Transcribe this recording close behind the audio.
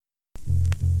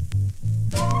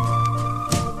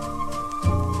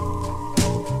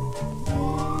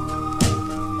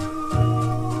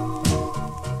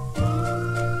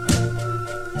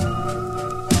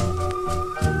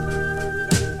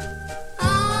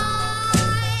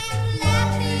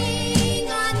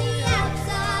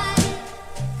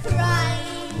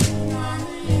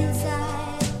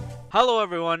Hello,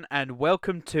 everyone, and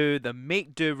welcome to the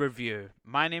Make Do review.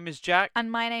 My name is Jack,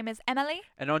 And my name is Emily.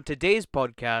 and on today's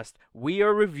podcast, we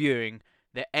are reviewing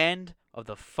The End of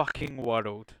the Fucking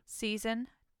World. Season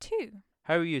 2.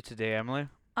 How are you today, Emily?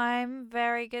 I'm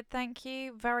very good, thank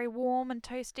you. Very warm and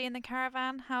toasty in the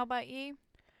caravan. How about you?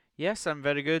 Yes, I'm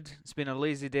very good. It's been a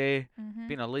lazy day, Mm-hmm.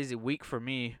 been a lazy week for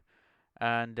me,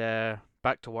 and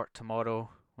back to work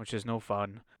tomorrow, which is no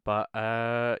fun. But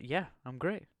yeah, I'm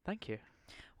great. Thank you.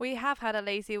 We have had a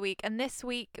lazy week, and this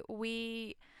week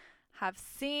we have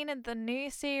seen the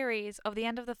new series of The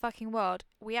End of the Fucking World.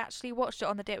 We actually watched it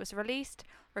on the day it was released,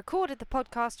 recorded the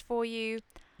podcast for you,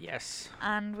 Yes,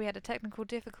 and we had a technical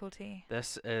difficulty.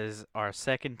 this is our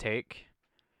second take,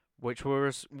 which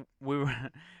was we were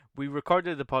we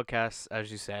recorded the podcast,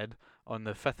 as you said, on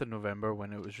the 5th of November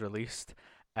when it was released.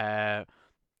 Uh,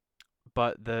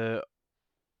 but the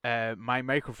my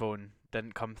microphone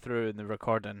didn't come through in the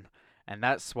recording, and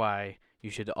that's why you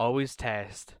should always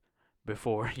test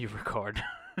before you record.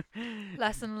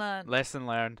 Lesson learned. Lesson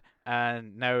learned.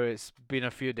 And now it's been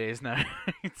a few days now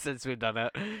since we've done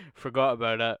it. Forgot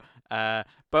about it.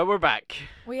 But we're back.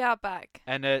 We are back.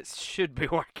 And it should be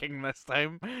working this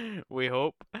time, we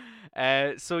hope.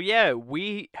 So yeah,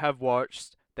 we have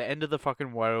watched The End of the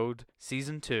Fucking World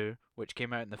Season 2, which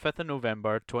came out on the 5th of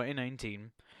November 2019.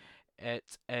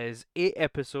 It is 8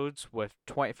 episodes with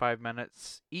 25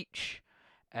 minutes each,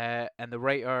 and the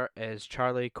writer is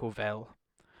Charlie Covell.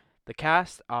 The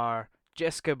cast are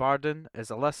Jessica Barden as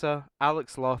Alyssa,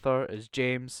 Alex Lothar as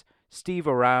James, Steve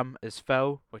Oram as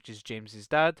Phil, which is James's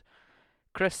dad,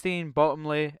 Christine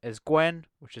Bottomley as Gwen,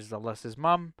 which is Alyssa's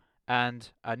mum, and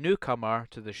a newcomer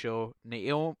to the show,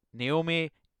 Naomi.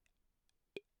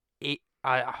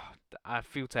 I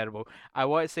feel terrible. I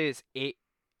want to say it's Ache,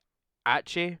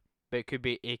 but it could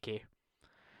be Ake.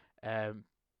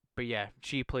 But yeah,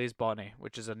 she plays Bonnie,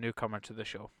 which is a newcomer to the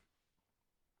show.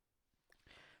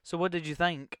 So what did you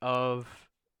think of?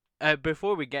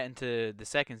 Before we get into the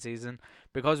second season,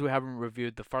 because we haven't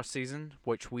reviewed the first season,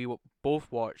 which we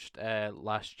both watched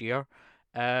last year,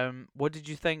 what did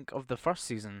you think of the first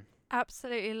season?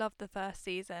 Absolutely loved the first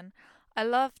season. I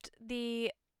loved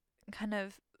the kind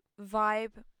of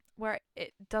vibe where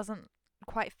it doesn't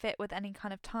quite fit with any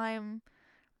kind of time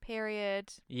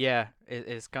period. Yeah,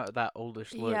 it's got that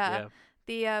oldish look. Yeah.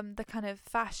 Yeah, The kind of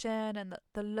fashion and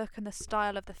the look and the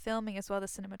style of the filming as well, the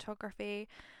cinematography.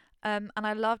 And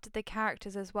I loved the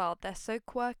characters as well. They're so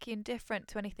quirky and different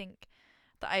to anything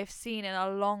that I've seen in a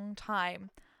long time.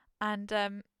 And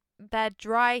their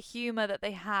dry humor that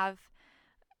they have,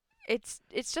 it's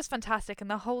just fantastic. And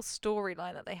the whole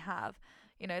storyline that they have,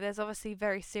 you know, there's obviously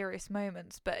very serious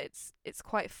moments, but it's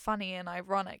quite funny and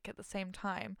ironic at the same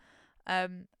time.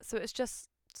 So it's just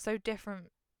so different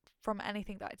from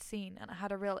anything that I'd seen, and it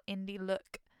had a real indie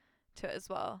look to it as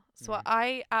well. So Mhm.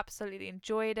 I absolutely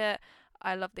enjoyed it.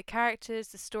 I love the characters,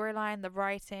 the storyline, the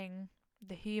writing,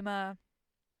 the humor.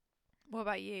 What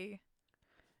about you?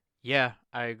 Yeah,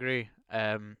 I agree.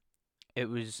 It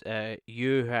was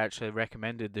you who actually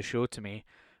recommended the show to me,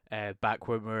 back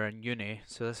when we were in uni.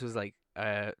 So this was like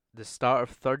the start of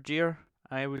third year,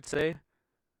 I would say.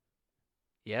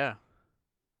 Yeah.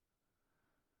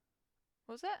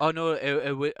 Was it? Oh no,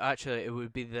 it would actually it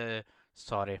would be the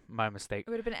sorry, my mistake. It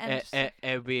would have been end. It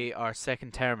would be our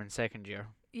second term in second year.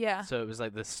 Yeah. So it was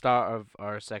like the start of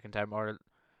our second term, or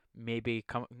maybe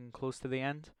coming close to the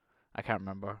end. I can't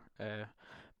remember.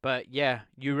 But yeah,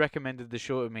 you recommended the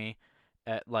show to me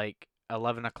at like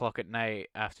 11 o'clock at night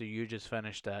after you just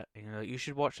finished it. And you're like, you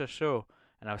should watch this show.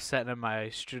 And I was sitting in my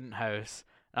student house,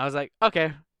 and I was like,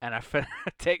 okay. And I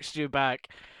text you back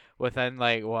within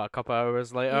like what a couple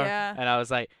hours later, Yeah. and I was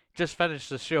like, just finished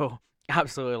the show.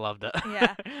 Absolutely loved it.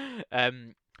 Yeah.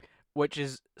 um, which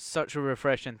is such a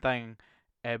refreshing thing,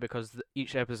 because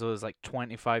each episode is like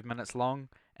 25 minutes long,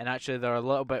 and actually they're a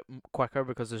little bit quicker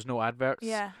because there's no adverts.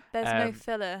 Yeah. There's no Um,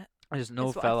 filler. there's no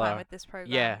Is what I find filler. with this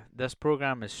program. Yeah, this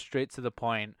program is straight to the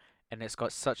point, and it's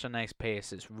got such a nice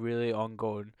pace. It's really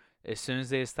ongoing. As soon as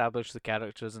they establish the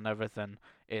characters and everything,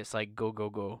 it's like go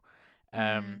go go,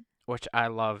 Mhm. which I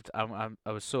loved. I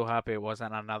was so happy it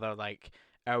wasn't another like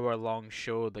hour long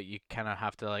show that you kind of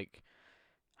have to like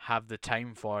have the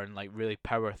time for and like really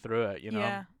power through it. You know,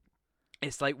 Yeah.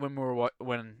 it's like when we were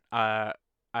when I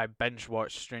binge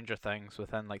watched Stranger Things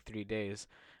within like 3 days.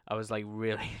 I was like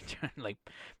really like,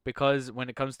 because when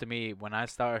it comes to me, when I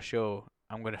start a show,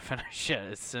 I'm gonna finish it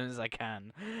as soon as I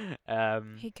can.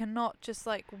 Um, He cannot just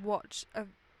like watch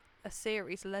a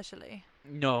series leisurely.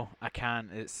 no, I can't.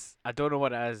 I don't know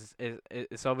what it is.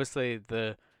 It's obviously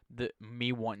the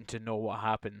me wanting to know what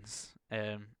happens,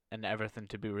 and everything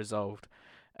to be resolved.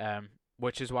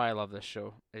 which is why I love this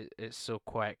show. It's so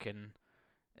quick and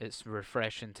it's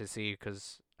refreshing to see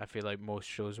because I feel like most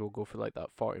shows will go for like that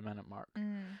 40-minute mark.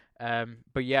 Mm.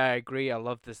 But yeah, I agree. I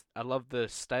love this. I love the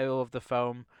style of the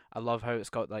film. I love how it's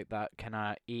got like that kind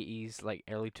of 80s, like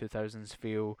early 2000s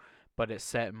feel, but it's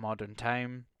set in modern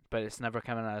time, but it's never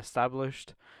kind of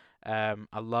established. I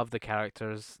love the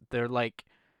characters.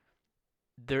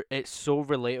 It's so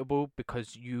relatable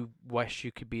because you wish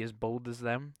you could be as bold as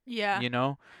them. Yeah. You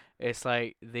know, it's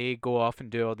like they go off and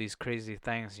do all these crazy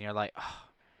things, and you're like, oh,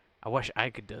 I wish I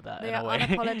could do that They in a are way.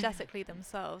 unapologetically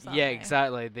themselves, aren't Yeah, they?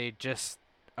 exactly. They just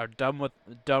are done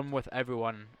with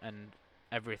everyone and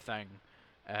everything,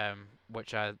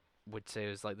 which I would say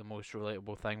is like the most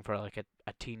relatable thing for like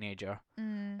a teenager.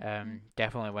 Mm. Mm.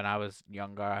 Definitely when I was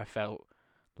younger, I felt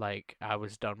like I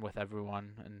was done with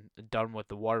everyone and done with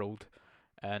the world,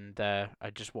 and I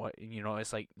just want,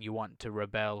 it's like you want to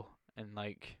rebel and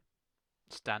like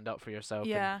stand up for yourself and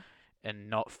Yeah. and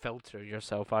not filter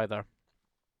yourself either.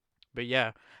 But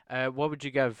yeah, what would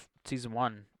you give season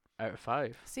 1 out of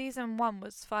 5? Season 1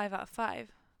 was 5 out of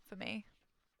 5 for me.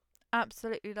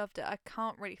 Absolutely loved it. I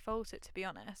can't really fault it, to be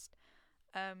honest.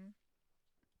 Um,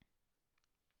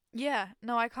 yeah,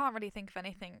 no, I can't really think of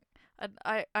anything.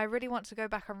 I really want to go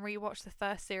back and rewatch the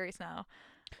first series now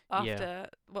Yeah, after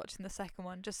watching the second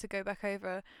one, just to go back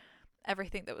over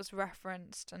everything that was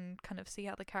referenced and kind of see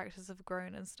how the characters have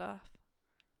grown and stuff.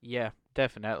 yeah,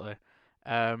 definitely.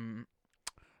 Um,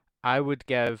 I would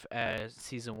give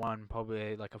season 1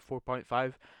 probably like a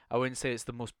 4.5. I wouldn't say it's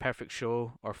the most perfect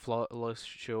show or flawless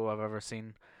show I've ever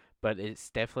seen, but it's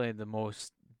definitely the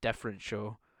most different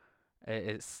show.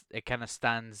 It kind of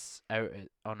stands out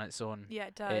on its own. Yeah,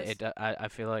 it does. I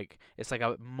feel like it's like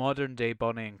a modern day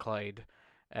Bonnie and Clyde,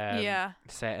 Yeah.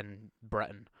 set in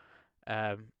Britain,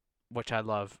 um, which I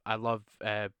love. I love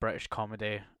British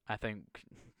comedy. I think,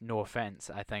 no offense,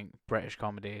 I think British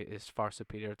comedy is far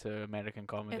superior to American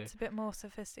comedy. It's a bit more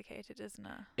sophisticated, isn't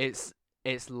it?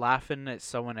 It's laughing at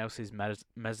someone else's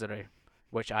misery,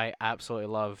 which I absolutely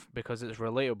love because it's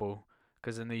relatable.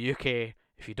 Because in the UK,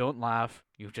 if you don't laugh,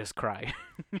 you just cry.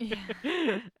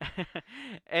 Yeah.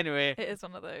 Anyway, It is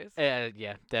one of those.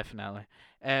 yeah, definitely.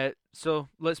 So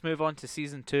let's move on to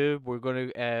season 2. We're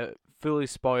going to fully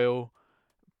spoil.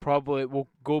 Probably we'll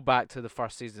go back to the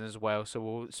first season as well, so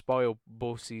we'll spoil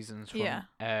both seasons Yeah.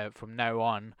 from now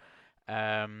on.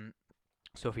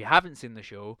 So if you haven't seen the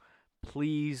show,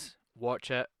 please watch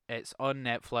it. It's on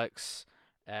Netflix.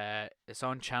 It's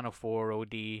on Channel 4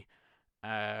 OD.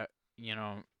 You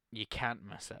know, you can't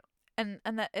miss it. And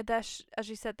as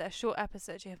you said, they're short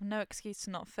episodes. You have no excuse to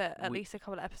not fit at We- least a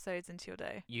couple of episodes into your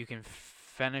day. You can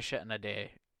finish it in a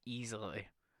day easily.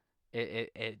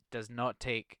 It does not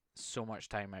take so much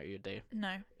time out of your day,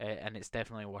 No. and it's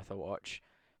definitely worth a watch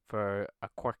for a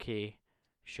quirky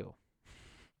show.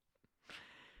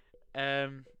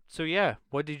 So yeah,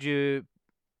 what did you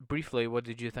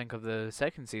think of the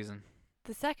second season?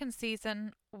 The second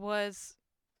season was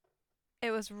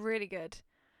really good.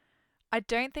 I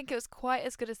don't think it was quite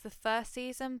as good as the first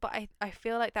season, but I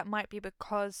feel like that might be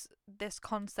because this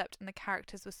concept and the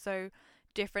characters were so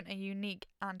different and unique,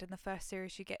 and in the first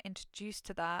series you get introduced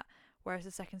to that, whereas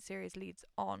the second series leads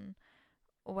on,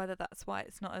 or whether that's why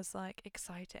it's not as like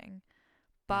exciting.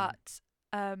 But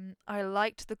I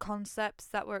liked the concepts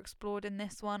that were explored in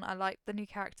this one. I liked the new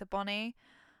character Bonnie.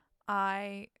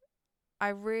 I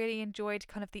really enjoyed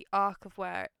kind of the arc of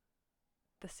where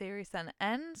the series then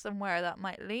ends and where that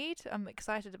might lead. I'm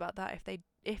excited about that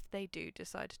if they do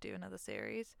decide to do another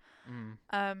series.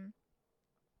 Mm.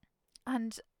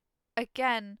 And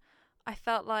again, I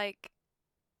felt like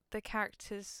the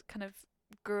characters kind of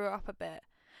grew up a bit.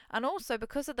 And also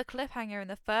because of the cliffhanger in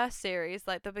the first series,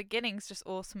 like the beginning's just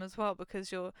awesome as well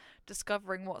because you're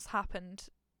discovering what's happened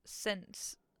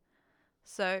since.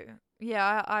 So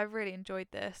yeah, I really enjoyed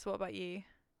this. What about you?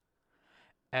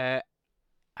 I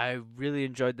really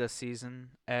enjoyed this season.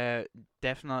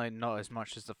 Definitely not as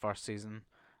much as the first season.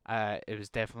 It was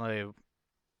definitely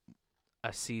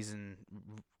a season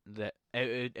that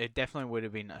it definitely would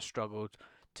have been a struggle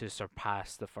to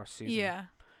surpass the first season. Yeah.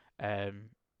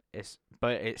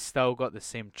 But it's still got the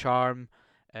same charm.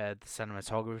 The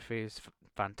cinematography is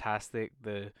fantastic.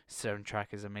 The soundtrack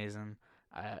is amazing.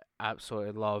 I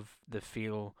absolutely love the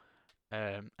feel,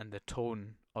 and the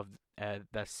tone of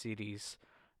this series.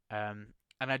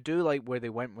 And I do like where they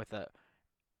went with it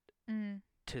Mm.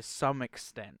 to some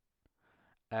extent.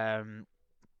 I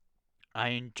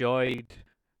enjoyed,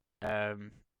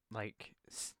 like,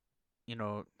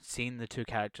 seeing the two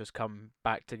characters come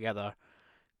back together,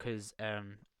 because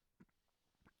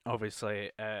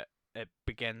obviously, it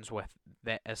begins with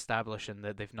the establishing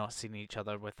that they've not seen each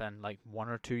other within like 1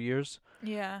 or 2 years.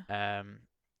 Yeah.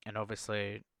 And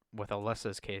obviously with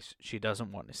Alyssa's case, she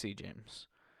doesn't want to see James,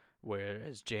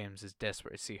 whereas James is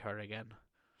desperate to see her again.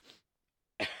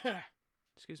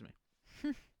 Excuse me.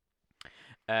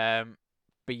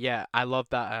 But yeah, I love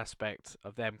that aspect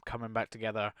of them coming back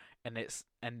together, and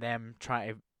them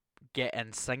trying to get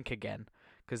in sync again.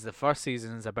 Because the first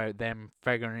season is about them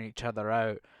figuring each other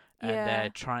out and Yeah.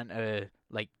 trying to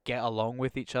like get along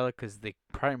with each other because they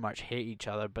pretty much hate each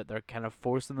other, but they're kind of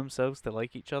forcing themselves to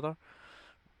like each other.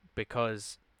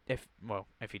 Because if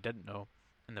you didn't know,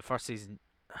 in the first season,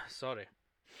 sorry,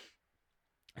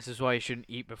 this is why you shouldn't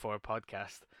eat before a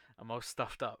podcast. I'm all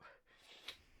stuffed up.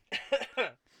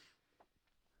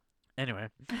 Anyway,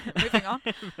 Moving on.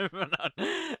 moving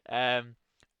on.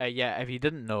 Yeah, if you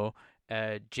didn't know,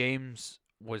 James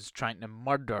was trying to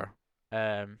murder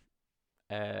um,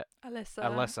 Alyssa.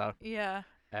 Alyssa. Yeah.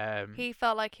 He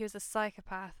felt like he was a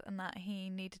psychopath and that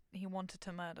he wanted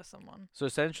to murder someone. So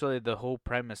essentially, the whole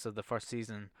premise of the first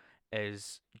season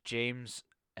is James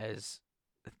is,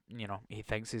 he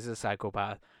thinks he's a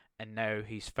psychopath, and now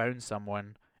he's found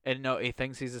someone. And no, he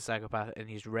thinks he's a psychopath, and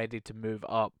he's ready to move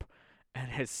up in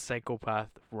his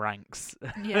psychopath ranks.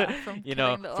 Yeah, from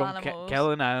killing little animals.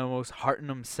 Killing animals, hurting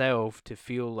himself to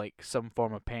feel like some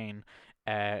form of pain,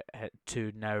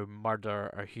 to now murder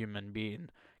a human being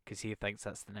because he thinks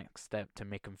that's the next step to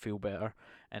make him feel better.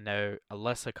 And now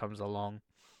Alyssa comes along,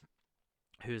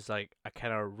 who's like a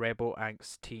kind of rebel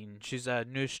angst teen. She's a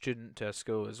new student to a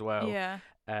school as well.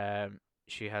 Yeah.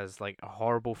 She has like a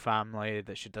horrible family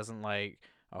that she doesn't like.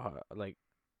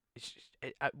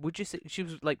 Would you say she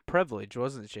was like privileged,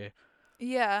 wasn't she?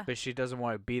 Yeah. But she doesn't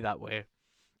want to be that way.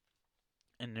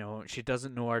 And she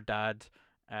doesn't know her dad.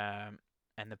 And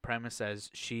the premise is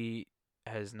she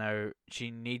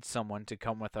needs someone to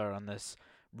come with her on this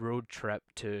road trip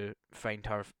to find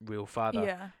her real father.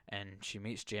 Yeah. And she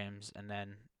meets James, and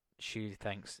then she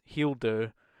thinks he'll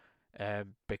do,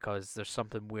 because there's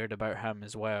something weird about him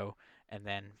as well. And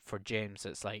then for James,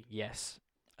 it's like, yes,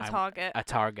 A target. a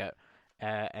target.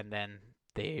 And then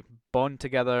they bond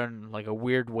together in like a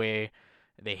weird way.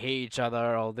 They hate each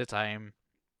other all the time,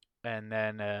 and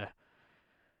then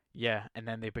and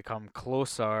then they become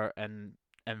closer and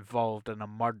involved in a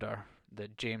murder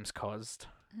that James caused.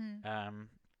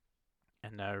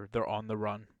 And now they're on the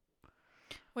run.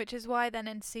 Which is why then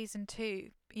in season 2,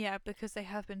 yeah, because they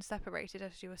have been separated,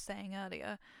 as you were saying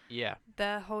earlier. Yeah.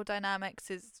 Their whole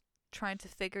dynamics is trying to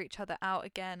figure each other out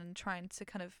again and trying to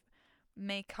kind of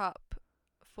make up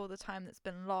for the time that's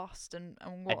been lost and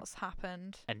what's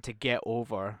happened. And to get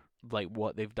over like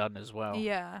what they've done as well.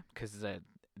 Yeah. Because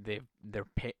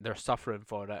they're suffering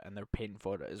for it and they're paying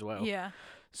for it as well. Yeah.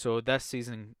 So this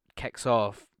season kicks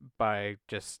off by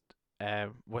just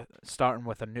starting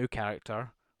with a new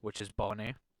character, which is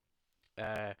Bonnie,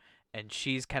 and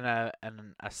she's kind of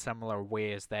in a similar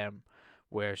way as them,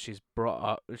 where she's brought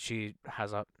up. She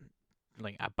has a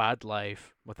bad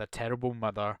life with a terrible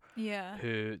mother. Yeah.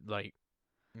 Who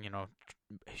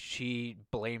she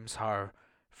blames her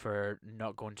for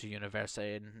not going to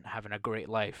university and having a great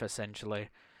life, essentially,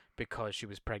 because she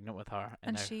was pregnant with her.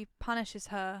 And she punishes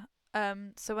her.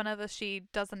 So whenever she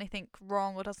does anything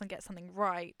wrong or doesn't get something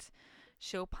right,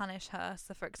 she'll punish her.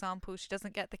 So for example, she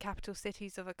doesn't get the capital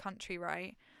cities of a country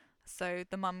right. So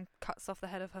the mum cuts off the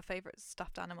head of her favourite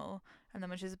stuffed animal. And then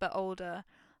when she's a bit older,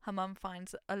 her mum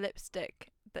finds a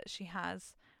lipstick that she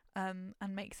has, and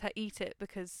makes her eat it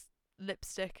because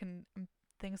lipstick and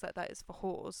things like that is for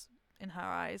whores in her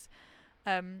eyes.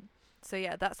 So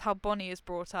yeah, that's how Bonnie is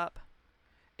brought up.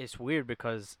 It's weird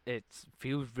because it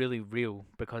feels really real,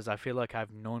 because I feel like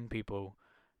I've known people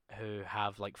who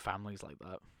have like families like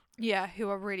that. Yeah, who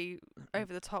are really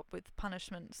over the top with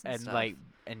punishments and stuff.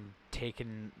 And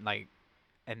taking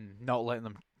and not letting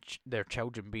them their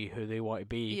children be who they want to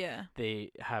be. Yeah.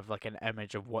 They have like an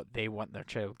image of what they want their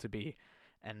child to be,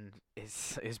 and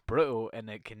it's brutal, and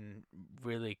it can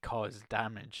really cause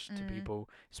damage to people,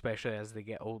 especially as they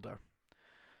get older.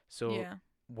 So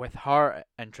with her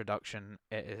introduction,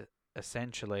 it is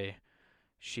essentially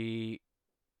she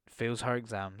fails her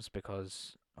exams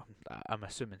because I'm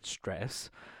assuming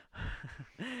stress.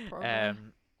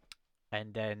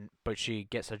 And then, but she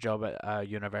gets a job at a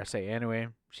university anyway.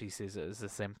 She says it is the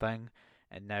same thing,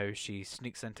 and now she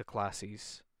sneaks into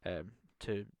classes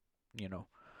to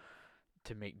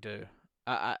make do.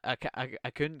 I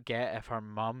couldn't get if her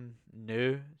mum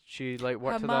knew she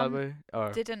worked that way,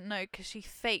 or didn't know, because she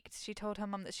faked. She told her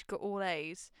mum that she got all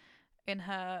A's in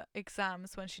her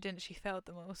exams when she didn't. She failed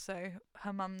them all. So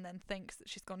her mum then thinks that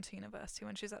she's gone to university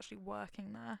when she's actually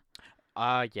working there.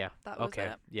 Yeah. That was Okay.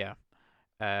 it.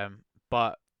 Yeah.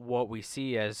 But what we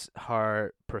see is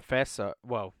her professor,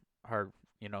 well, her,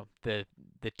 the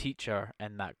teacher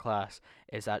in that class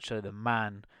is actually the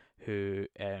man who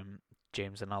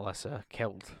James and Alyssa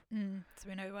killed, So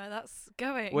we know where that's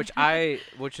going.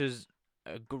 which is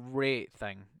a great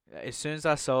thing. As soon as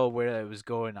I saw where it was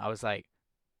going, I was like,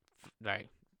 right,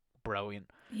 brilliant,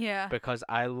 Yeah. because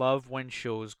I love when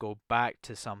shows go back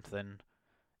to something,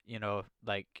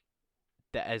 like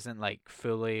that isn't like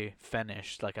fully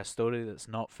finished, like a story that's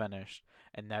not finished,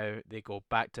 and now they go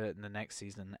back to it in the next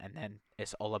season, and then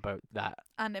it's all about that,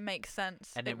 And it makes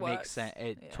sense. and It it makes works. sense.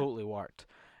 It Yeah. totally worked,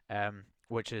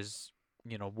 which is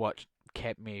what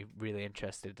kept me really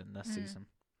interested in this season.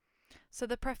 So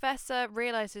the professor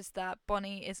realizes that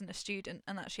Bonnie isn't a student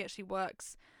and that she actually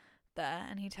works there,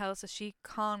 and he tells her she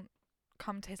can't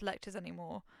come to his lectures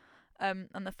anymore. And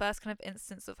the first kind of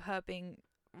instance of her being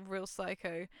real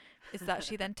psycho is that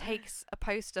she then takes a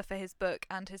poster for his book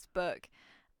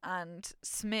and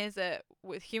smears it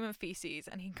with human feces,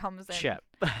 and he comes in. Shit.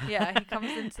 Yeah, he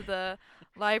comes into the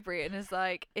library and is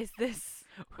like,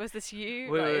 was this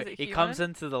you? Wait, Like, wait, is wait. it He human? comes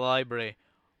into the library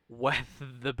with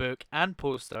the book and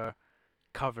poster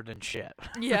covered in shit.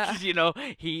 Yeah.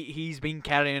 He's been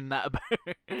carrying that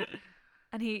about.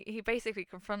 And he basically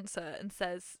confronts her and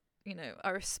says, I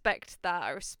respect that. I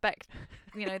respect,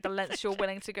 the lengths you're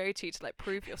willing to go to like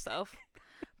prove yourself.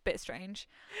 Bit strange.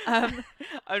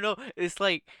 I know, it's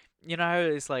like, how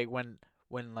it's like when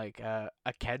like a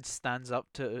kid stands up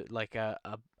to like a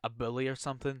bully or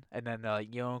something, and then they're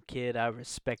like, kid, I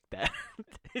respect that.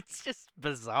 It's just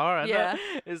bizarre, isn't Yeah.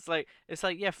 it? It's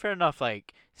like, yeah, fair enough,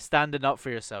 like standing up for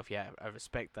yourself, yeah, I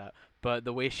respect that, but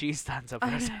the way she stands up for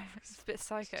I know. herself, It's a bit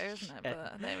psycho, isn't it? Yeah.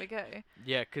 But there we go.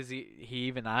 yeah, because he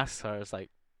even asks her, it's like,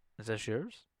 is this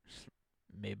yours?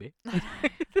 Maybe.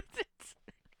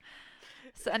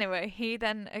 So anyway, he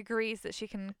then agrees that she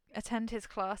can attend his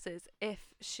classes if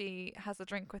she has a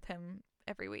drink with him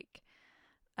every week,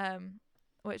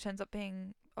 which ends up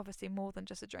being obviously more than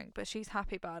just a drink. But she's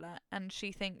happy about it, and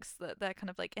she thinks that they're kind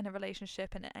of like in a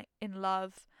relationship and in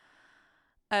love.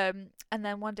 And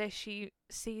then one day she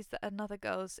sees that another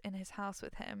girl's in his house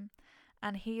with him,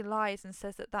 and he lies and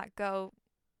says that girl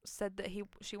said that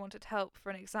she wanted help for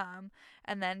an exam,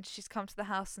 and then she's come to the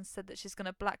house and said that she's going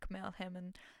to blackmail him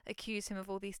and accuse him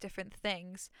of all these different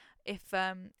things if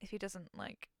he doesn't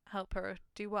like help her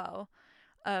do well.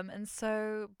 And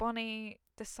so Bonnie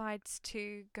decides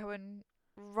to go and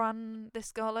run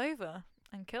this girl over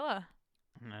and kill her.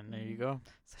 And there you go.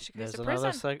 So she goes There's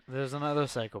to prison. there's another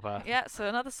psychopath. Yeah, so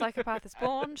another psychopath is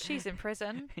born. She's in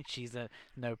prison. She's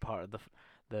now part of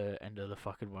the end of the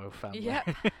fucking world family. Yep.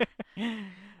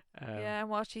 Um, Yeah, and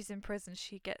while she's in prison,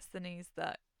 she gets the news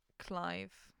that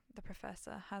Clive, the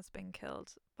professor, has been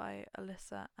killed by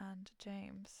Alyssa and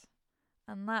James,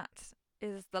 and that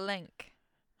is the link.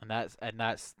 And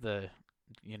that's the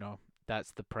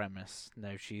that's the premise.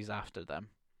 Now she's after them.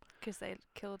 Because they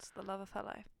killed the love of her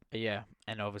life. Yeah,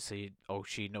 and obviously all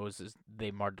she knows is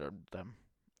they murdered them,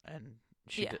 and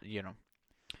she Yeah.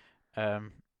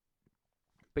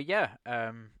 but yeah,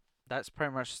 that's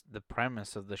pretty much the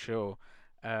premise of the show.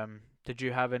 Did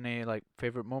you have any like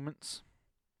favorite moments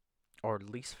or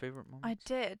least favorite moments? I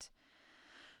did.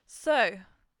 So,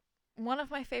 one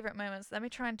of my favorite moments, let me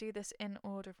try and do this in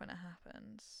order of when it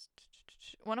happens.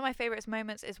 One of my favorite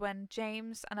moments is when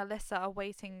James and Alyssa are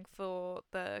waiting for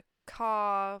the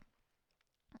car,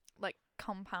 like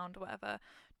compound or whatever,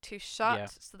 to shut Yeah.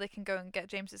 so they can go and get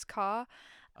James's car.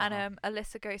 Uh-huh. And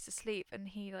Alyssa goes to sleep, and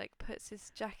he like puts his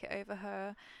jacket over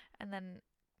her, and then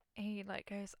he like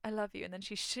goes, "I love you," and then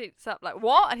she shoots up like,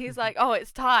 "What?" And he's like, "Oh,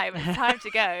 it's time to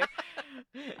go."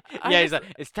 Yeah, he's like,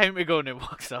 it's time to go, and he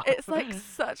walks off. It's like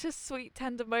such a sweet,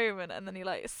 tender moment, and then he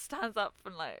like stands up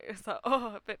and like it's like,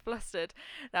 oh, a bit flustered.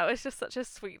 That was just such a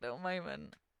sweet little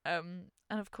moment. And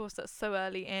of course that's so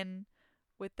early in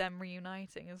with them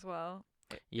reuniting as well.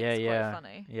 yeah, it's yeah, quite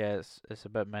funny. yeah. It's a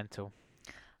bit mental.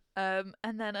 And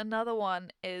then another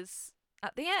one is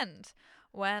at the end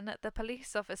when the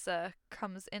police officer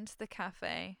comes into the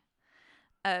cafe.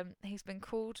 He's been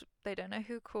called. They don't know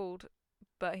who called,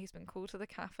 but he's been called to the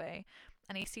cafe,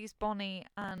 and he sees Bonnie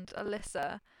and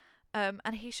Alyssa,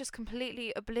 and he's just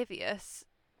completely oblivious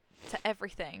to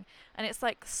everything, and it's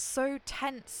like so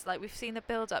tense. Like we've seen the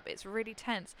build up, it's really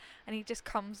tense, and he just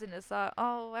comes in as like,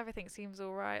 "Oh, everything seems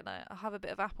all right. Like I'll have a bit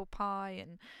of apple pie,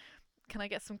 and can I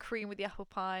get some cream with the apple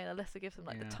pie?" And Alyssa gives him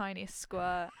like Yeah. the tiniest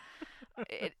squirt.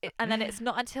 And then it's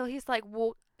not until he's like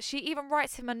she even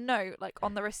writes him a note like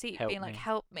on the receipt Help being like me.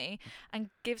 help me, and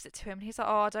gives it to him, and he's like,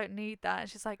 oh, I don't need that, and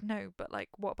she's like, no, but like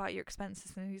what about your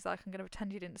expenses? And he's like, I'm gonna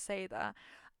pretend you didn't say that.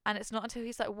 And it's not until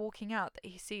he's like walking out that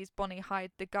he sees Bonnie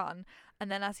hide the gun, and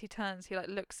then as he turns he like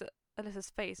looks at Alyssa's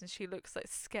face and she looks like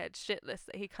scared shitless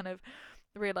that he kind of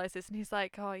realizes, and he's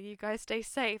like, oh, you guys stay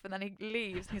safe, and then he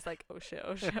leaves and he's like, oh shit,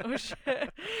 oh shit, oh shit.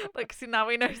 Like, so now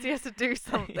he knows he has to do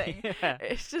something. Yeah.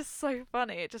 It's just so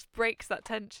funny. It just breaks that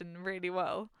tension really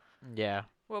well. Yeah.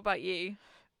 What about you?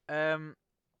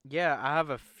 Yeah, I have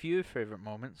a few favorite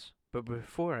moments, but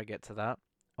before I get to that,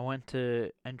 I want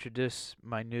to introduce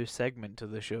my new segment to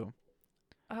the show,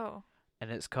 Oh,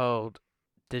 and it's called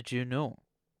Did You Know?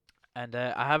 And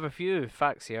I have a few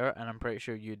facts here, and I'm pretty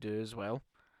sure you do as well.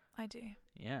 I do.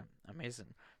 Yeah,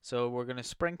 amazing. So we're gonna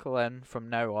sprinkle in from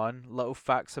now on little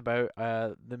facts about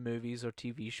the movies or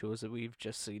TV shows that we've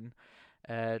just seen,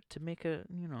 to make it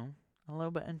a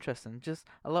little bit interesting. Just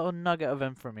a little nugget of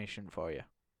information for you.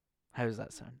 How does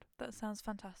that sound? That sounds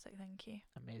fantastic. Thank you.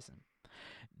 Amazing.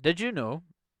 Did you know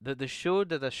that the show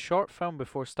did a short film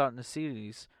before starting the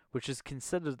series, which is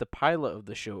considered the pilot of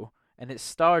the show, and it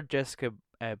starred Jessica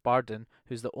Barden,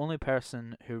 who's the only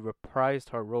person who reprised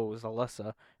her role as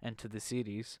Alyssa into the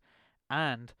series,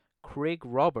 and Craig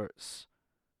Roberts,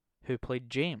 who played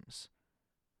James.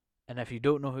 And if you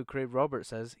don't know who Craig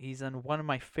Roberts is, he's in one of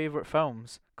my favourite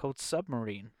films called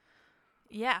Submarine.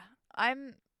 Yeah, I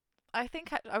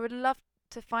think I would love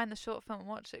to find the short film and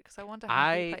watch it because I wonder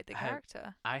how he played the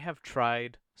character. I have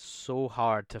tried so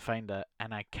hard to find it,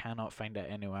 and I cannot find it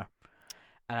anywhere.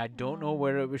 And I don't know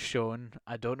where it was shown.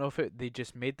 I don't know if they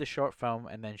just made the short film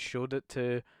and then showed it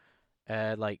to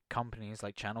like companies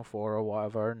like Channel 4 or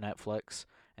whatever, Netflix,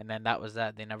 and then that was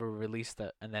that. They never released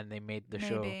it, and then they made the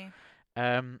show. Maybe.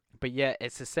 But yeah,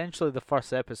 it's essentially the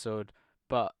first episode,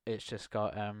 but it's just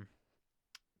got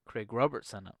Craig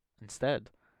Roberts in it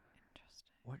instead, Interesting.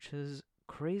 which is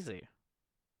crazy.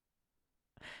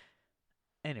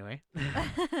 Anyway,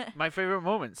 my favorite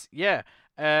moments. Yeah,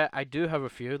 I do have a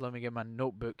few. Let me get my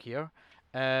notebook here.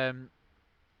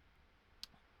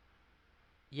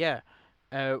 Yeah,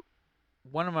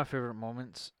 one of my favorite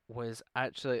moments was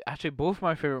actually both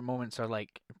my favorite moments are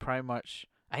like pretty much.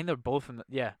 I think they're both in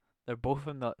the they're both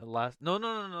in the last.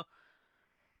 No.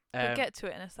 We'll get to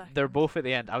it in a second. They're both at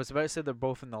the end. I was about to say they're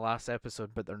both in the last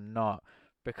episode, but they're not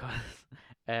because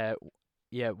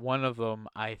one of them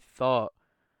I thought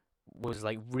was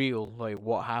like real, like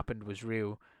what happened was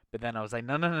real. But then I was like,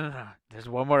 no. There's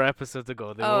one more episode to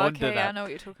go. They won't do okay, that. I know what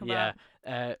you're talking Yeah.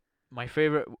 about. My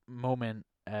favorite moment,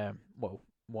 well,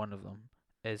 one of them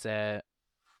is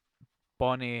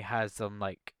Bonnie has them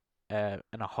like in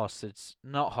a hostage,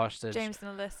 not hostage. James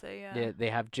and Alyssa, yeah. Yeah, they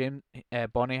have James.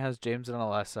 Bonnie has James and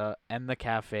Alyssa in the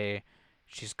cafe.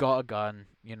 She's got a gun.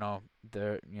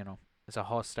 It's a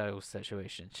hostile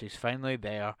situation. She's finally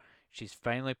there. She's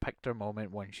finally picked her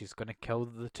moment when she's gonna kill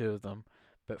the two of them.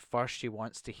 But first, she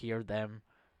wants to hear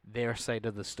their side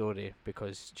of the story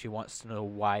because she wants to know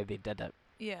why they did it.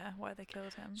 Yeah, why they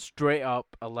killed him. Straight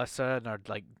up, Alyssa in her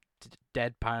like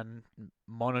deadpan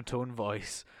monotone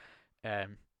voice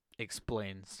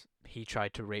explains he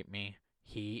tried to rape me.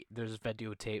 There's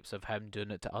videotapes of him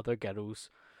doing it to other girls.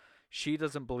 She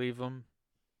doesn't believe him.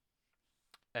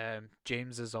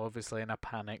 James is obviously in a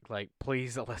panic, like,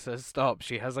 please Alyssa, stop,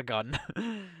 she has a gun.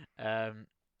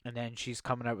 And then she's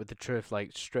coming out with the truth,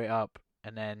 like, straight up,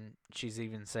 and then she's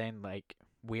even saying, like,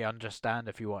 we understand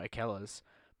if you want to kill us,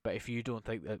 but if you don't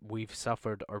think that we've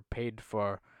suffered or paid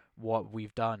for what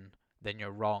we've done, then you're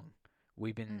wrong.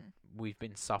 We've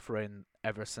been suffering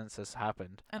ever since this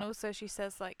happened. And also she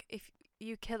says, like, if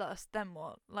you kill us, then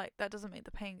what? Like, that doesn't make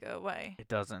the pain go away. It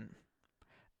doesn't.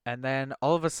 And then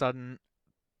all of a sudden,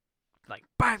 like,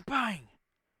 bang, bang!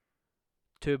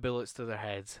 2 bullets to their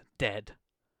heads, dead.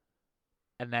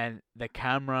 And then the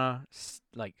camera, is,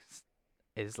 like,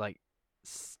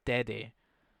 steady.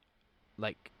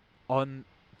 Like, on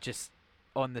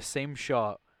the same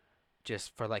shot,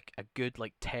 just for, like, a good,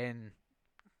 like, 10,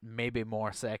 maybe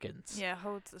more seconds. Yeah,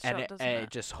 holds the shot, doesn't it? It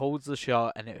just holds the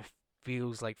shot, and it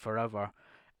feels like forever.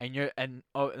 And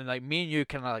like, me and you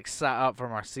kind of, like, sat up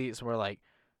from our seats, and we're, like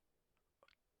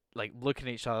looking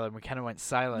at each other, and we kind of went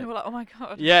silent. And we're like, oh my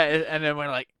god. Yeah, and then we're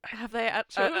like, have they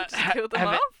actually just killed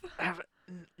them off?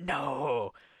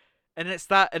 No. And it's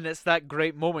that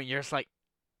great moment. You're just like,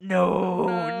 no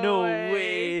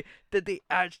way. Did they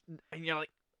actually? And you're like,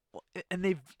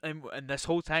 and this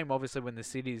whole time, obviously, when the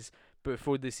series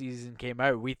before the season came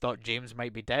out, we thought James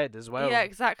might be dead as well. Yeah,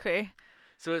 exactly.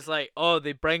 So it's like, oh,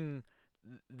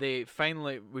 we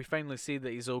finally see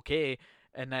that he's okay.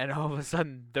 and then all of a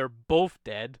sudden they're both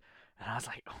dead, and I was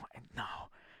like, oh no,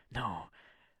 no.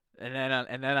 And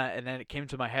then it came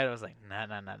to my head. I was like, nah,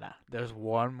 nah, nah, nah. There's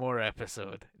one more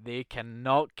episode. They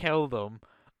cannot kill them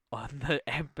on the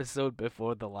episode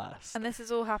before the last. And this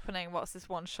is all happening whilst this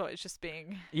one shot is just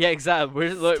being. Yeah, exactly.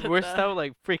 Stood We're there. still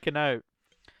like freaking out,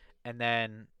 and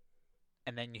then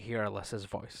you hear Alyssa's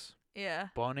voice, Yeah.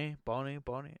 Bonnie, Bonnie,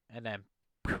 Bonnie, and then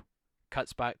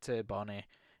cuts back to Bonnie,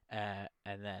 and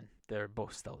then they're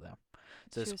both still there.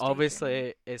 So She was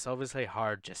daydreaming. it's obviously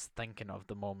hard just thinking of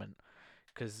the moment,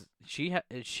 because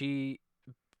she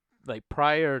like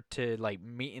prior to like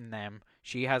meeting them,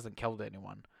 she hasn't killed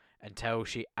anyone until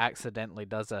she accidentally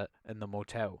does it in the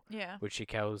motel, Yeah. which she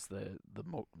kills the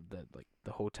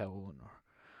hotel owner.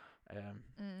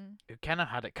 Who kind of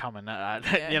had it coming.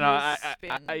 Yeah, You know, he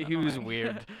was being he was annoying.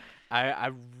 weird.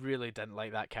 I really didn't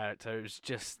like that character. It was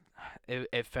just,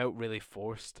 it felt really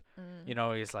forced. You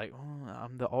know, he's like, oh,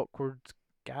 I'm the awkward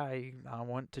guy. I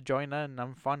want to join in.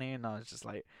 I'm funny, and I was just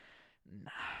like,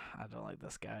 nah, I don't like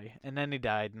this guy. And then he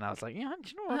died, and I was like, yeah, do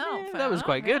you know what? Oh, Yeah, fair that was enough,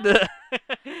 quite yeah. good.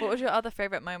 What was your other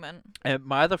favourite moment?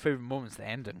 My other favorite moment's the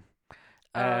ending.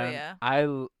 Oh, yeah.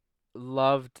 I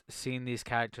loved seeing these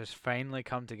characters finally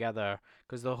come together,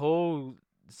 because the whole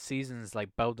season's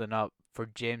like building up for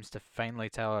James to finally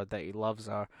tell her that he loves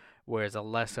her, whereas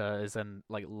Alyssa is in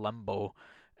like limbo,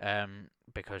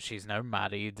 because she's now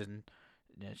married, and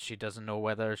she doesn't know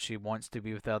whether she wants to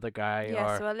be with the other guy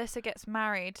Yeah, or so Alyssa gets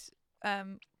married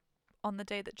on the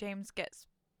day that James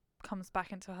comes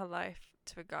back into her life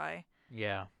to a guy.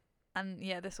 yeah, And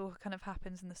yeah, this all kind of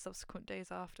happens in the subsequent days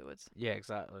afterwards. yeah,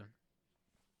 exactly.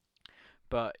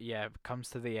 But yeah, it comes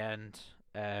to the end.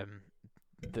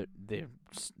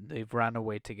 They've ran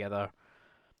away together.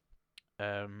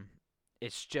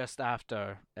 It's just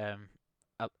after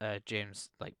James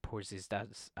like pours his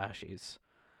dad's ashes,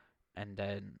 and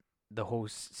then the whole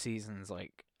season's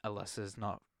like Alyssa's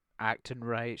not acting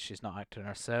right. She's not acting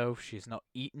herself. She's not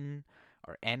eating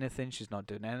or anything. She's not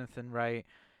doing anything right.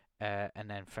 And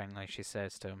then finally she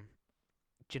says to him,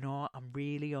 "Do you know what? I'm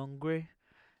really hungry."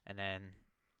 And then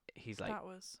he's like, That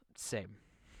was "Same."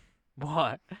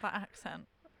 What? that accent.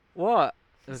 What?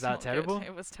 was Was that not good. terrible?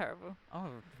 It was terrible. Oh,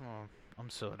 I'm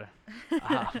sorry.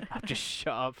 I'll just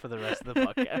shut up for the rest of the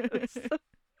podcast.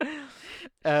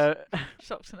 uh,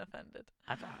 Shocked and offended.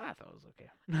 I thought it was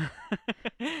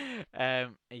okay.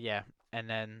 Yeah, and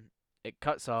then it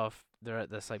cuts off. They're at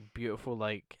this like beautiful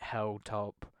like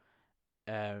hilltop,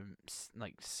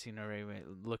 like scenery,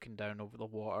 looking down over the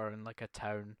water in like a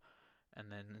town,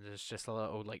 and then there's just a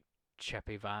little like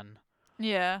chippy van,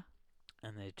 Yeah.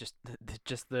 and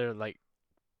they're like,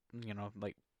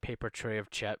 like paper tray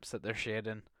of chips that they're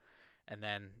sharing, and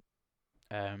then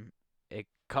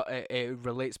it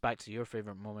relates back to your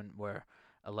favorite moment where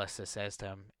Alyssa says to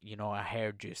him, I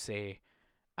heard you say,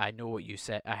 I know what you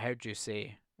said. I heard you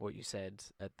say what you said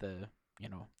at the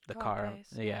the car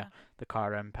place, yeah, the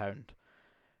car impound.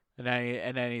 And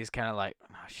then he's kind of like,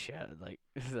 oh shit, like,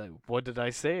 he's like, what did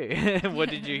I say? What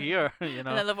did you hear? And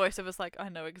then the voiceover's like, I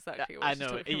know exactly what I she's know,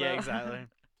 talking yeah, about. exactly.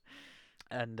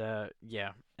 And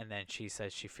yeah, and then she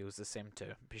says she feels the same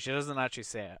too, but she doesn't actually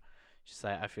say it. She's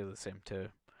like, I feel the same too.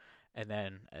 And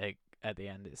then at the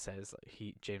end it says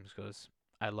like James goes,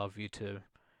 I love you too.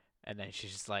 And then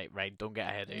she's just like, right, don't get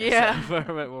ahead of yourself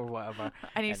or whatever.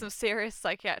 I need And- some serious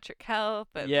psychiatric help.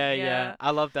 And yeah.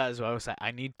 I love that as well. It's like,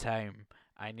 I need time.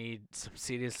 I need some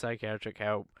serious psychiatric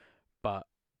help, but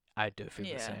I do feel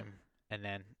the Yeah. same. And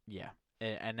then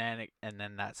and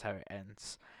then that's how it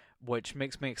ends, which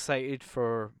makes me excited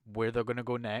for where they're gonna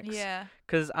go next. Yeah.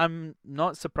 Because I'm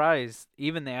not surprised.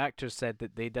 Even the actors said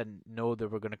that they didn't know they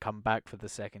were going to come back for the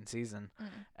second season.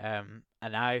 And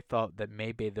I thought that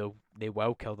maybe they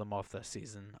will kill them off this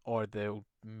season, or they'll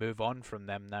move on from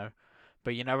them now.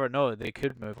 But you never know. They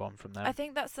could move on from them. I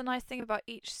think that's the nice thing about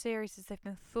each series is they've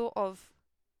been thought of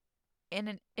in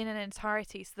an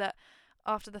entirety, so that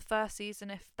after the first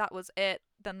season, if that was it,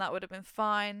 then that would have been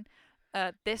fine.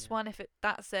 This Yeah. one, if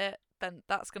that's it, then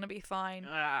that's gonna be fine.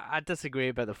 I disagree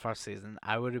about the first season.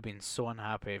 I would have been so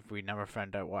unhappy if we never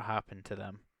found out what happened to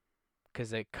them,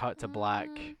 because it cut to black,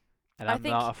 Mm, and I I'm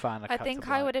think- not a fan of I cut think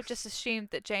to I would blacks. have just assumed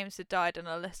that James had died and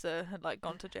Alyssa had like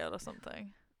gone to jail or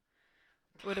something.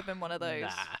 Would have been one of those.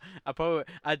 Nah,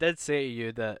 I did say to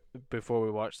you that before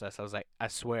we watched this, I was like, I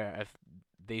swear, if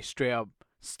they straight up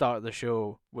start the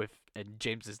show with and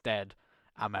James is dead,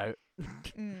 I'm out.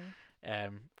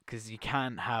 Mm. Because you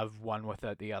can't have one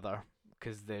without the other,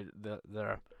 because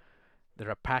they're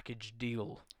a package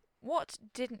deal. What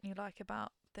didn't you like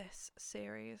about this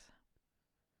series?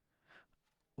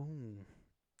 Ooh,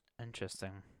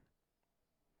 interesting.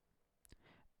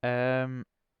 Um,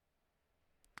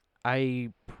 I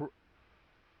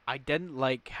I didn't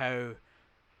like how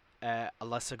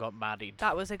Alyssa got married.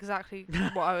 That was exactly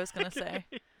what I was gonna say.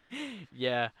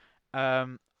 Yeah.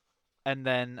 Um, and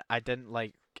then I didn't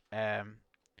um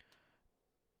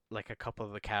like a couple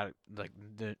of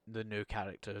the the new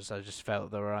characters. I just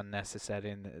felt they were unnecessary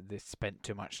and they spent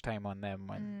too much time on them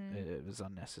when Mm, it was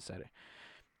unnecessary.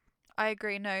 I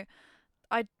agree. No,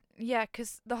 I yeah,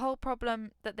 'cause the whole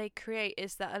problem that they create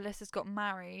is that Alyssa's got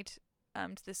married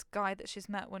to this guy that she's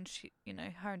met when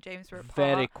her and James were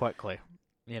Very apart. quickly,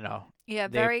 you know, Yeah,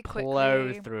 they very plow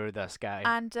quickly. through this guy.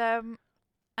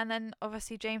 And then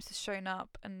obviously James has shown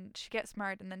up and she gets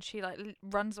married and then she like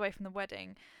runs away from the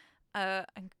wedding and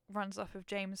runs off with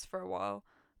James for a while.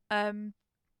 Um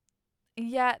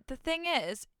yeah, the thing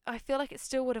is, I feel like it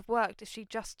still would have worked if she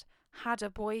just had a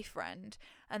boyfriend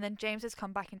and then James has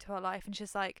come back into her life and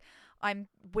she's like, I'm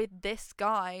with this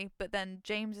guy, but then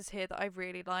James is here that I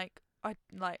really like. I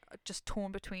like just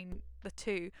torn between the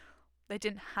two. They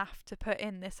didn't have to put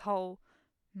in this whole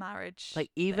marriage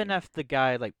Like even thing. if the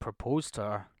guy like proposed to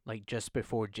her like just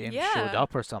before James showed Yeah.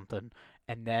 up or something,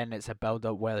 and then it's a build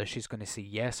up whether she's going to say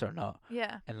yes or not,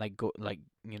 Yeah. and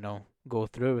go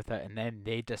through with it, and then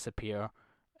they disappear,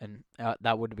 and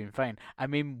that would have been fine. I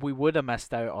mean, we would have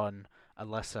missed out on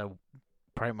Alyssa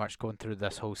pretty much going through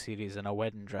this whole series in a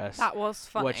wedding dress, That was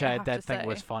which funny, I I have to did think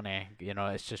was say. funny.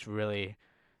 It's just really,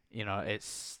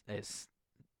 it's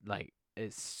like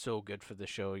it's so good for the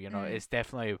show. Mm. It's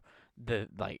definitely the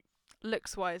like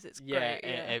Looks wise, it's yeah,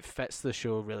 great. Yeah. it fits the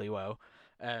show really well,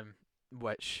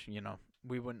 which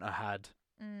we wouldn't have had,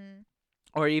 Mm.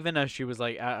 or even if she was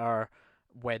like at our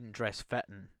wedding dress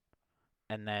fitting,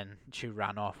 and then she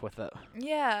ran off with it.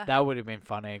 Yeah. That would have been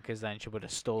funny because then she would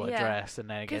have stole a Yeah. dress and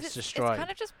then it Because gets it's kind destroyed.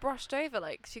 of just brushed over.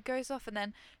 Like she goes off and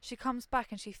then she comes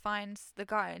back and she finds the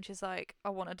guy and she's like,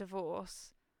 I want a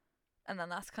divorce. And then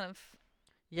that's kind of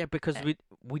Yeah, because it.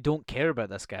 we don't care about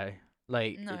this guy.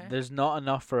 Like, No. there's not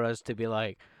enough for us to be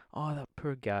like, oh, that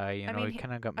poor guy. I mean, He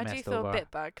kind of got I do messed feel a over.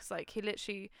 bit bad because like he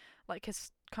literally like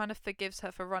has kind of forgives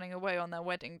her for running away on their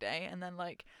wedding day, and then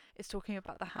like is talking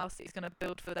about the house that he's gonna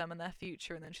build for them and their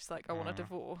future, and then she's like, I want a Mm.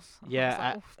 divorce. I was like,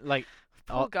 Yeah, oh, like,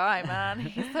 poor oh, guy, man.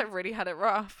 He's like really had it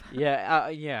rough. yeah.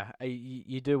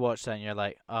 You do watch that and you're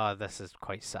like, oh, this is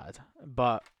quite sad.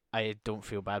 But I don't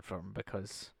feel bad for him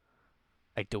because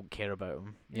I don't care about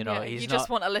him. Yeah, He's you just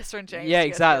not. want Alyssa and James Yeah, to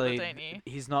get together, exactly. don't you?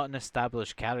 He's not an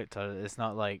established character. It's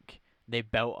not like they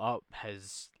built up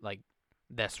his like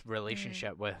this Mm.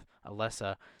 relationship with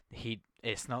Alyssa.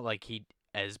 It's not like he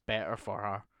is better for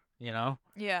her. You know,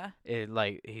 Yeah.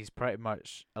 he's pretty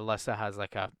much Alyssa has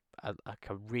like a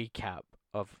recap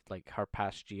of like her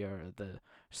past year at the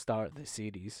start of the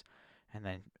series, and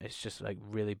then it's just like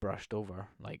really brushed over.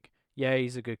 Like, yeah,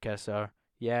 he's a good kisser.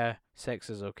 Yeah, sex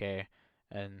is okay,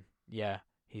 and yeah,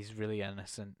 he's really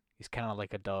innocent. He's kind of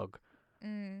like a dog,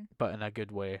 Mm. but in a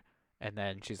good way. And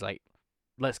then she's like,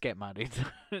 "Let's get married,"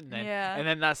 and then Yeah. and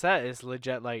then that's it. It's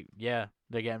legit. Like, yeah,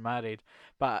 they're getting married,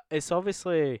 but it's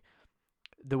obviously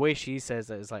the way she says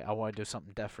it is like, "I want to do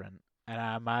something different," and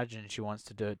I imagine she wants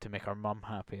to do it to make her mum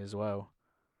happy as well,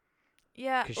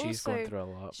 Yeah. because she's going Also, through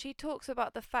a lot. she talks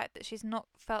about the fact that she's not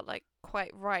felt like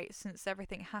quite right since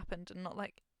everything happened and not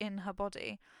like in her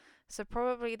body. So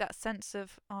probably that sense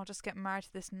of I'll just get married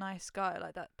to this nice guy,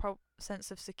 like that sense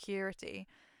of security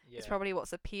is Yeah. probably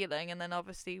what's appealing. And then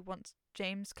obviously once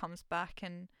James comes back,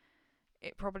 and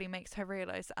it probably makes her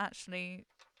realize that actually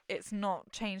it's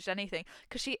not changed anything.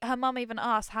 Because her mum even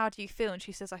asked, "How do you feel?" And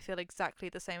she says, "I feel exactly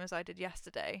the same as I did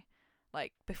yesterday,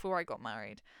 like before I got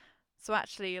married." So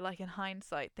actually, like in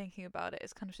hindsight, thinking about it,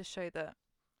 it's kind of to show that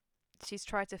she's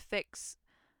tried to fix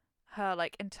her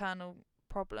like internal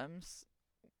problems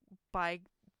by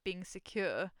being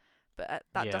secure, but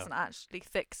that Yeah. doesn't actually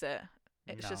fix it.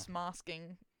 It's No. just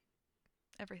masking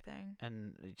everything.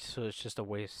 And so it's just a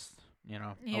waste,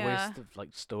 a Yeah. waste of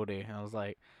like story. And I was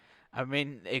like, I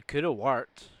mean, it could have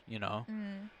worked.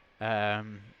 Mm.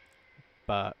 Um,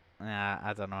 but nah,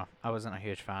 I don't know. I wasn't a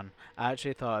huge fan. I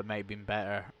actually thought it might have been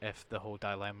better if the whole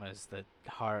dilemma is that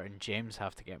her and James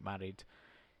have to get married.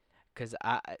 Because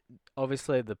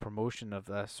obviously the promotion of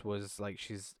this was like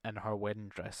she's in her wedding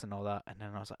dress and all that, and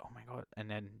then I was like, oh my god. And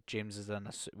then James is in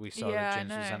a suit. We saw that Yeah, I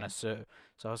James was in a know. suit,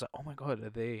 so I was like, oh my god,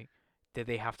 did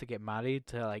they have to get married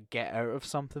to like get out of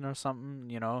something or something?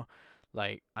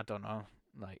 Like I don't know,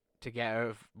 like to get out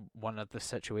of one of the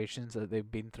situations that they've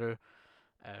been through.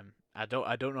 I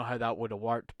don't know how that would have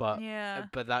worked, but Yeah.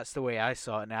 but that's the way I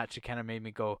saw it, and it actually kind of made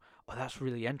me go, oh, that's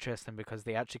really interesting because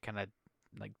they actually kind of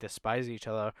like despise each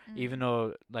other, even Mm.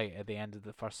 though like at the end of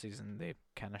the first season they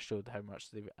kind of showed how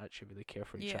much they actually really care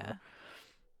for each Yeah. other.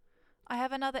 I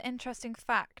have another interesting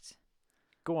fact.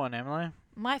 Go on, Emily.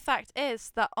 My fact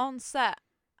is that on set,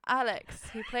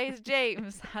 Alex, who plays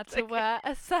James, had to wear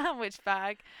a sandwich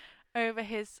bag over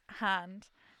his hand,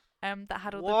 that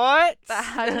had all What?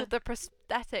 the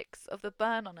prosthetics of the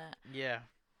burn on it. Yeah.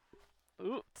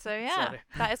 Ooh, So yeah, sorry.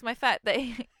 that is my fact. That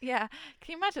yeah,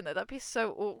 can you imagine that? That'd be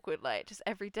so awkward. Like just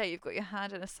every day you've got your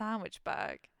hand in a sandwich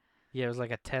bag. Yeah, it was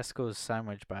like a Tesco's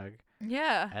sandwich bag,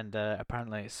 Yeah, and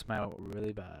apparently it smelled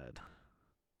really bad.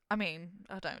 I mean,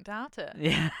 I don't doubt it.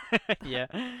 Yeah, yeah.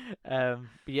 But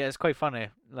yeah, it's quite funny.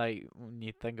 Like when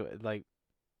you think of it, like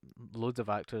loads of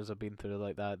actors have been through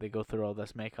like that. They go through all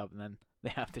this makeup and then they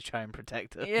have to try and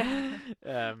protect it. Yeah.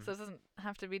 Um. So it doesn't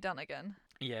have to be done again.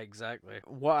 Yeah, exactly.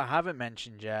 What I haven't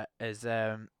mentioned yet is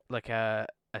like a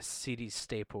series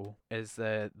staple is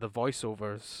the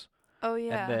voiceovers Oh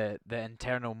yeah, and the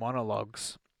internal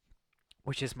monologues,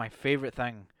 which is my favorite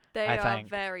thing. they I are think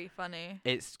very funny.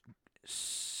 it's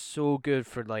so good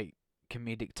for like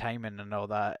comedic timing and all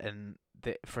that, and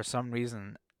for some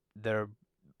reason they're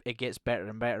it gets better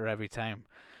and better every time.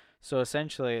 So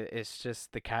essentially, it's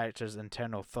just the characters'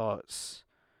 internal thoughts.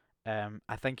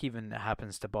 I think even it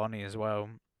happens to Bonnie as well.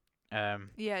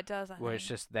 Yeah, it does. I Where it's think.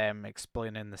 just them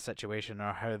explaining the situation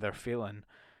or how they're feeling.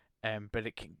 But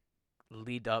it can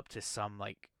lead up to some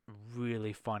like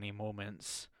really funny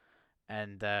moments,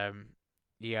 and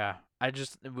yeah,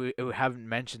 we haven't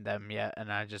mentioned them yet,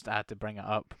 and I just had to bring it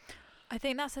up. I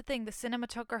think that's the thing. The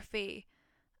cinematography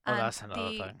Oh, and that's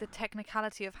another the thing. the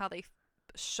technicality of how they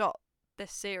shot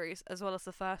this series, as well as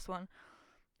the first one,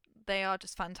 they are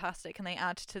just fantastic, and they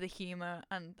add to the humor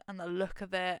and the look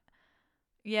of it.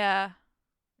 Yeah.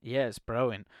 Yeah, it's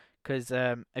brilliant. Because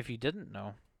if you didn't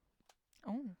know,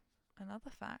 Oh,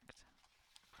 another fact.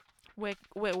 We're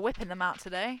whipping them out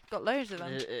today. Got loads of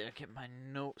them. get my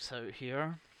notes out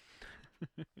here.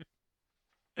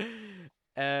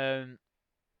 um,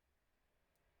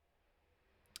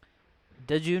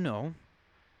 did you know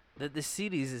that the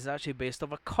series is actually based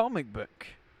off a comic book?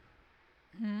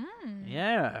 Hmm.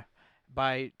 Yeah,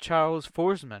 by Charles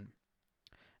Forsman.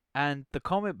 And the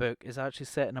comic book is actually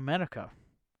set in America,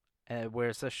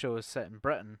 whereas this show is set in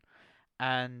Britain.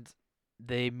 And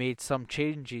they made some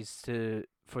changes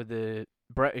for the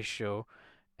British show,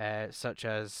 such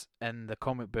as in the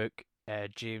comic book,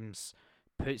 James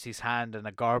puts his hand in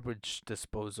a garbage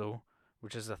disposal,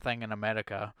 which is a thing in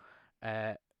America,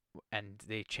 uh, and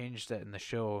they changed it in the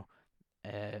show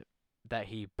that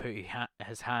he put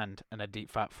his hand in a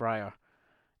deep fat fryer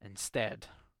instead,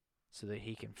 so that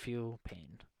he can feel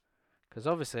pain. Because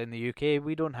obviously in the UK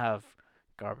we don't have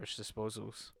garbage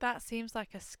disposals. That seems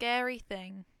like a scary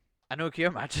thing. I know, can you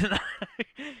imagine that?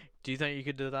 Do you think you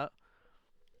could do that?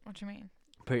 What do you mean?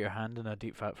 Put your hand in a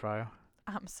deep fat fryer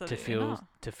Absolutely not.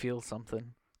 to feel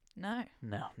something? No.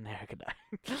 No, never could I.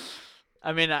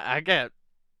 I mean, I get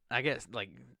like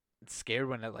scared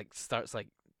when it like starts like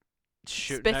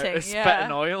shooting Spitting, out, yeah.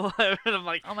 spitting oil, and I'm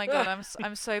like, Oh my god,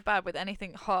 I'm so bad with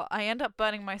anything hot. I end up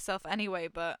burning myself anyway,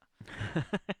 but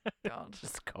God,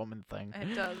 just a common thing.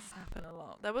 it does happen a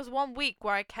lot. There was one week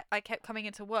where I kept coming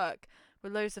into work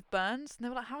with loads of burns, and they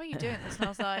were like, "How are you doing this?" And I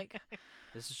was like,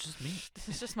 This is just me. "This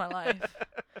is just my life."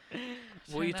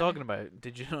 What are you talking about?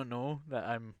 Did you not know that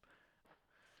I'm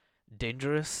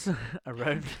dangerous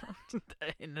around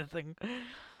anything?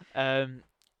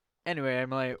 Anyway, I'm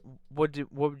like, what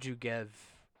would you give?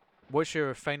 What's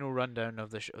your final rundown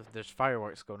of the there's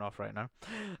fireworks going off right now?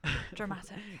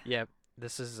 Dramatic. Yeah,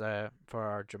 this is for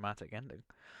our dramatic ending.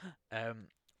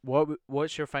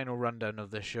 What's your final rundown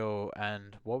of the show,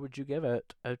 and what would you give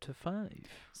it out of 5?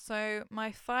 So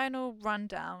my final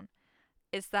rundown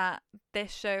is that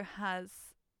this show has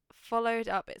followed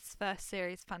up its first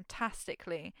series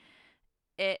fantastically.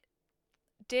 It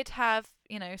did have,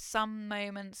 some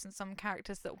moments and some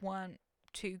characters that weren't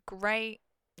too great.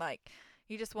 Like,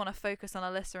 you just want to focus on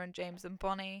Alyssa and James and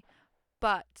Bonnie.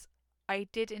 But I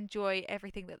did enjoy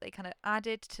everything that they kind of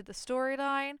added to the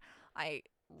storyline. I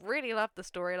really loved the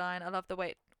storyline. I love the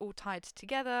way it all tied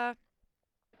together.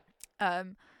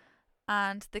 And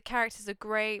the characters are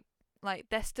great. Like,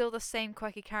 they're still the same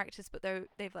quirky characters, but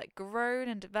they've like grown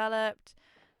and developed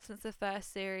since the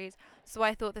first series. So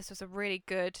I thought this was a really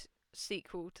good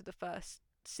sequel to the first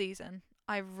season.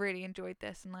 I really enjoyed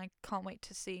this, and I can't wait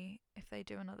to see if they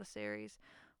do another series,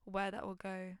 where that will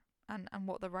go, and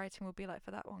what the writing will be like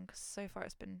for that one, because so far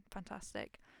it's been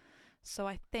fantastic. So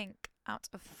I think out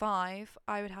of 5,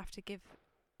 I would have to give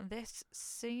this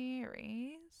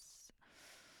series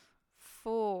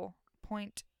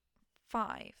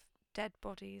 4.5 dead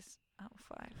bodies out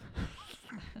of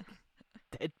 5.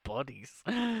 Dead bodies.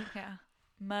 Yeah.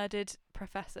 Murdered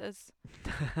professors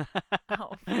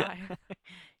out of 5.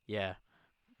 Yeah,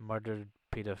 murdered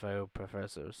pedophile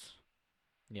professors.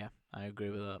 Yeah, I agree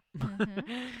with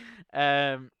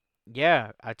that.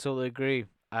 Yeah, I totally agree.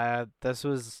 This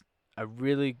was a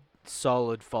really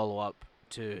solid follow up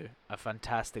to a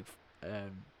fantastic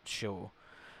show.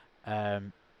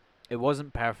 Um, it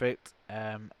wasn't perfect.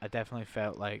 I definitely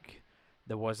felt like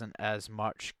there wasn't as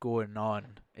much going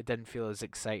on. It didn't feel as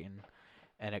exciting,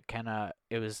 and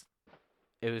it was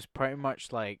pretty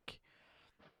much like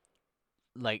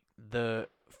the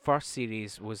first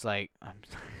series was like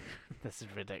this is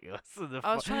ridiculous.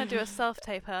 I was trying to do a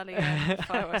self-tape earlier and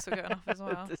fireworks were going off as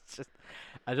well. It's just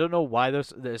I don't know why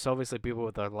there's obviously people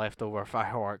with their leftover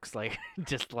fireworks like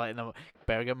just letting them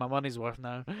better get my money's worth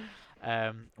now,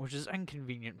 which is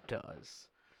inconvenient to us.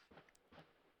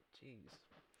 Jeez.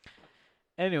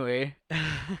 Anyway,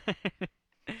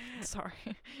 Sorry.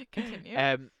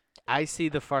 Continue. I see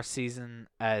the first season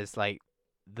as like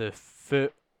the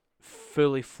foot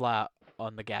fully flat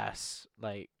on the gas,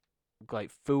 like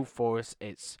full force.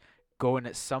 It's going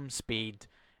at some speed,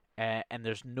 and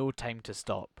there's no time to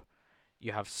stop.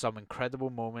 You have some incredible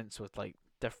moments with like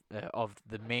of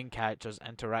the main characters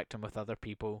interacting with other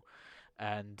people,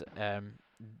 and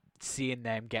seeing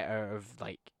them get out of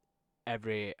like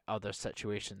every other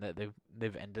situation that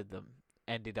they've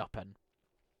ended up in.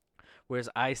 Whereas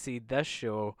I see this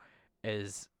show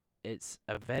is it's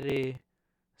a very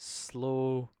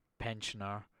slow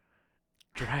pensioner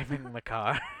driving the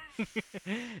car.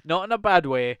 Not in a bad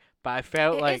way, but I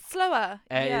felt It like is slower.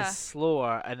 it Yeah. is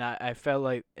slower, and I felt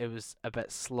like it was a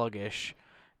bit sluggish.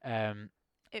 Um,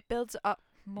 It builds up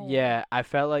more. yeah, I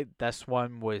felt like this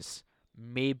one was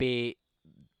maybe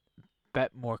a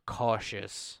bit more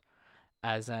cautious,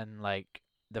 as in like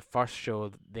the first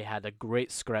show they had a great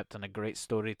script and a great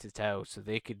story to tell, so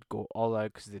they could go all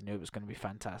out because they knew it was going to be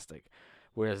fantastic.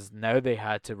 Whereas now they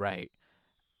had to write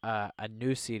a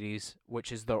new series,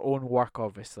 which is their own work,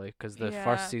 obviously, because the Yeah.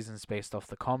 first season's based off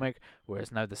the comic,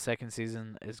 whereas now the second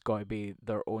season is going to be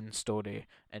their own story,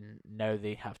 and now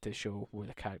they have to show where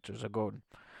the characters are going,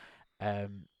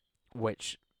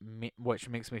 which which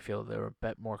makes me feel they're a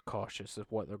bit more cautious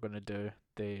of what they're going to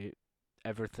do.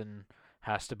 Everything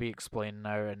has to be explained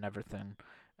now, and everything,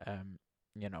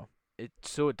 you know, it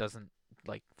doesn't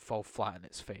like fall flat in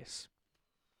its face.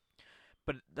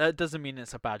 But that doesn't mean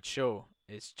it's a bad show.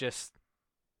 It's just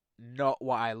not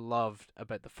what I loved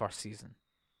about the first season.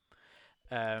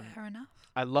 Fair enough.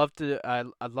 I loved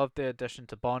the addition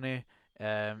to Bonnie.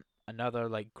 Another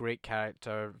like great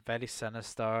character, very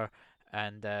sinister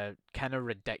and kind of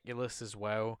ridiculous as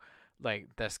well. Like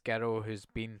this girl who's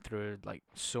been through like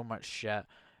so much shit,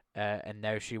 and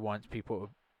now she wants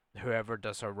whoever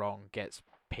does her wrong gets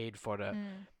paid for it.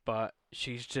 But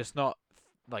she's just not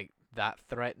like that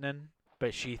threatening.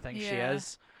 But she thinks she Yeah.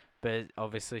 is. But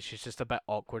obviously she's just a bit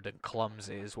awkward and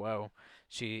clumsy as well.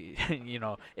 She,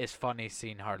 it's funny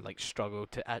seeing her like struggle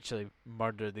to actually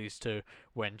murder these two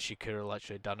when she could have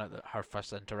literally done it at her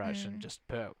first interaction, just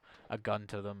put a gun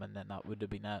to them, and then that would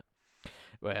have been it.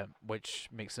 Which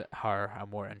makes her a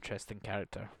more interesting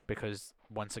character because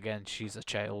once again she's a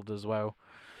child as well.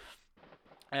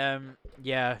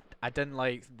 Yeah, I didn't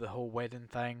like the whole wedding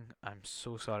thing. I'm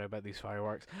so sorry about these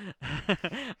fireworks.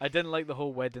 I didn't like the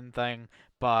whole wedding thing,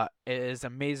 but it is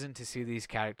amazing to see these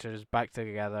characters back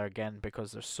together again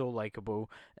because they're so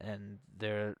likable and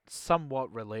they're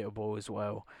somewhat relatable as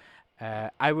well.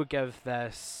 I would give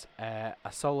this a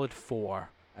solid 4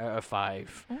 out of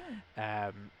 5.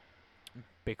 Um,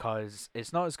 because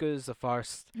it's not as good as the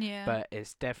first, Yeah. but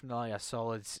it's definitely a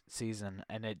solid season,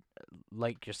 and it,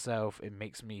 like yourself, it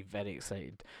makes me very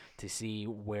excited to see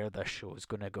where this show is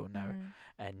gonna go now.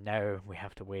 And now we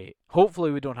have to wait. Hopefully,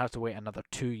 we don't have to wait another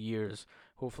 2 years.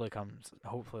 Hopefully,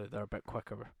 they're a bit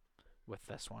quicker with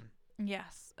this one.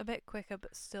 Yes, a bit quicker,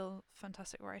 but still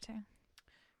fantastic writing.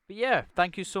 But yeah,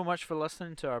 thank you so much for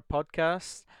listening to our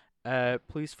podcast.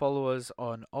 Please follow us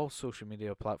on all social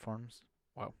media platforms.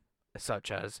 Well,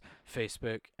 such as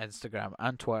Facebook, Instagram,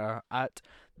 and Twitter at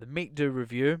the Make Do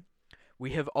Review.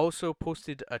 We have also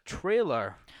posted a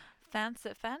trailer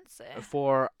Fancy.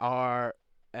 for our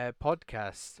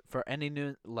podcast for any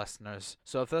new listeners.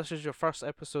 So if this is your first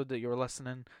episode that you're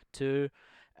listening to,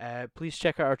 please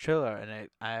check out our trailer,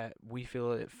 and we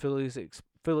feel it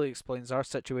fully explains our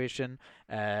situation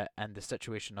and the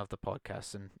situation of the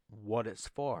podcast and what it's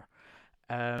for.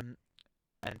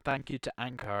 And thank you to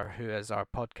Anchor, who is our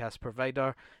podcast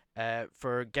provider,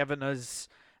 for giving us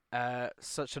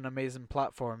such an amazing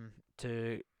platform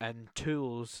and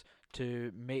tools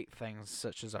to make things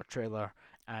such as our trailer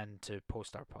and to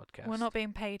post our podcast. We're not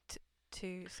being paid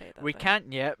to say that. We though.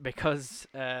 can't yet because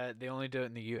they only do it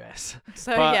in the US.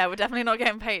 So but- yeah, we're definitely not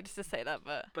getting paid to say that,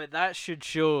 but But that should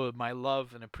show my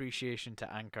love and appreciation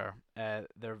to Anchor.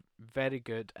 They're very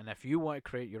good, and if you want to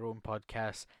create your own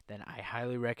podcast, then I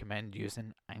highly recommend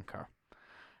using Anchor.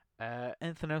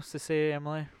 Anything else to say,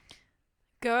 Emily?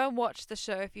 go and watch the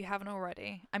show if you haven't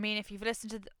already. I mean, if you've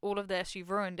listened to all of this,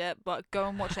 you've ruined it, but go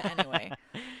and watch it anyway.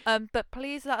 But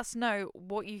please let us know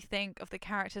what you think of the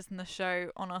characters in the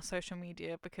show on our social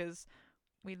media, because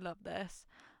we love this.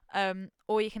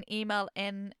 Or you can email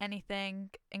in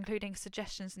anything, including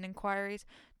suggestions and inquiries,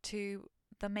 to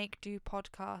the Make Do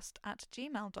Podcast at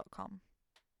gmail.com.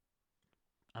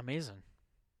 Amazing.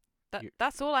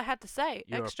 That's all I had to say.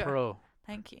 You're Extra. a pro.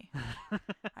 Thank you.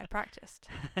 I practiced.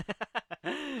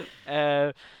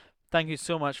 Thank you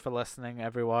so much for listening,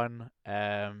 everyone.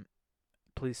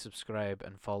 Please subscribe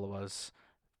and follow us.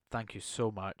 Thank you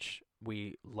so much.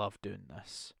 We love doing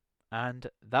this. And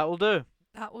that will do.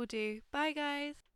 That will do. Bye, guys.